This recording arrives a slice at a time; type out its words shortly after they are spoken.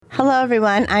Hello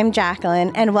everyone, I'm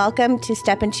Jacqueline and welcome to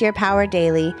Step Into Your Power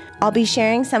Daily. I'll be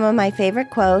sharing some of my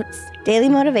favorite quotes, daily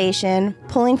motivation,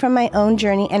 pulling from my own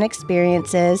journey and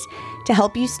experiences to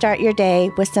help you start your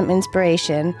day with some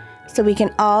inspiration so we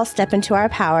can all step into our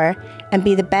power and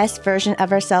be the best version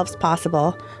of ourselves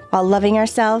possible while loving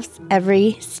ourselves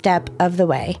every step of the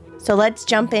way. So let's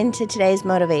jump into today's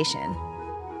motivation.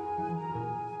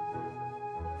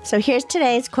 So here's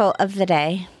today's quote of the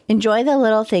day. Enjoy the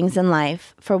little things in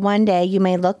life, for one day you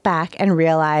may look back and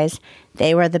realize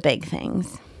they were the big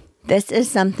things. This is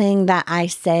something that I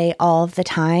say all the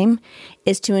time,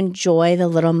 is to enjoy the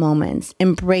little moments,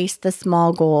 embrace the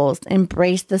small goals,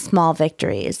 embrace the small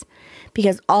victories,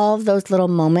 because all of those little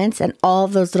moments and all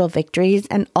of those little victories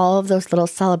and all of those little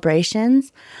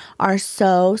celebrations are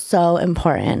so, so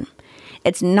important.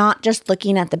 It's not just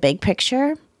looking at the big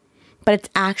picture, but it's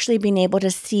actually being able to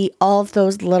see all of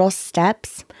those little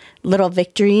steps, little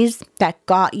victories that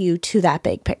got you to that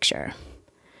big picture.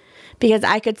 Because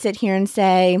I could sit here and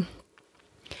say,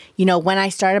 when I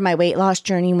started my weight loss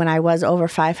journey when I was over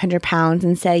 500 pounds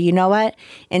and say, you know what,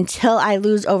 until I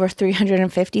lose over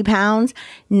 350 pounds,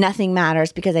 nothing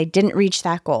matters because I didn't reach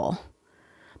that goal.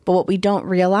 But what we don't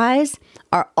realize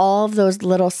are all of those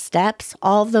little steps,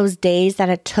 all of those days that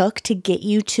it took to get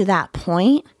you to that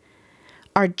point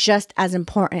are just as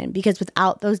important, because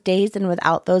without those days and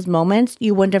without those moments,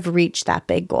 you wouldn't have reached that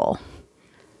big goal.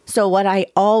 So what I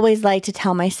always like to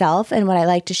tell myself and what I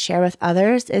like to share with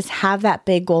others is have that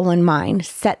big goal in mind.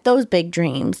 Set those big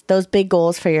dreams, those big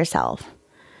goals for yourself,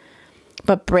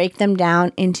 but break them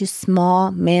down into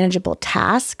small, manageable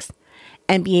tasks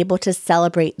and be able to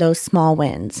celebrate those small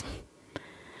wins.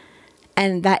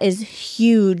 And that is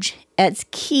huge. It's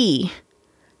key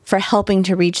for helping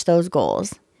to reach those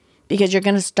goals, because you're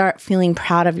going to start feeling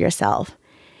proud of yourself.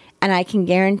 And I can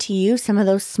guarantee you some of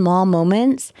those small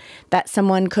moments that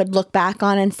someone could look back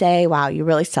on and say, wow, you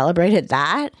really celebrated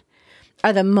that,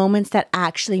 are the moments that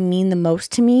actually mean the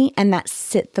most to me and that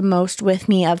sit the most with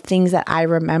me, of things that I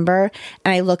remember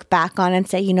and I look back on and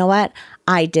say, you know what,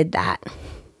 I did that.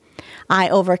 I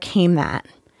overcame that.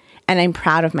 And I'm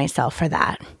proud of myself for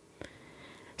that.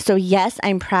 So yes,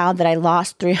 I'm proud that I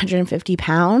lost 350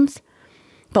 pounds.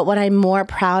 But what I'm more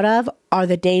proud of are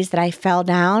the days that I fell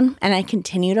down, and I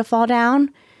continue to fall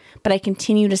down, but I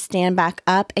continue to stand back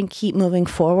up and keep moving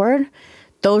forward.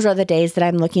 Those are the days that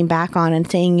I'm looking back on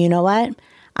and saying, you know what,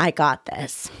 I got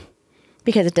this.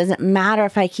 Because it doesn't matter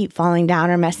if I keep falling down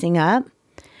or messing up.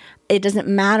 It doesn't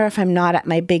matter if I'm not at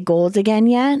my big goals again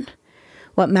yet.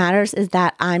 What matters is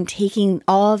that I'm taking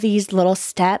all these little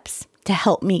steps to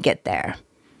help me get there.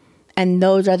 And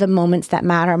those are the moments that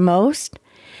matter most,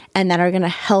 and that are going to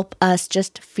help us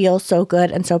just feel so good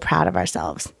and so proud of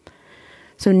ourselves.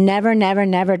 So never, never,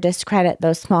 never discredit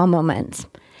those small moments.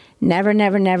 Never,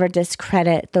 never, never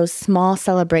discredit those small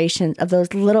celebrations of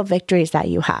those little victories that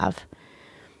you have.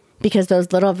 Because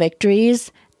those little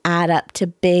victories add up to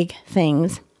big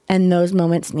things, and those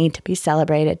moments need to be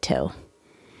celebrated too.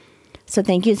 So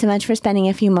thank you so much for spending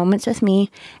a few moments with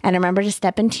me, and remember to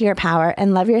step into your power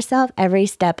and love yourself every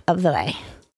step of the way.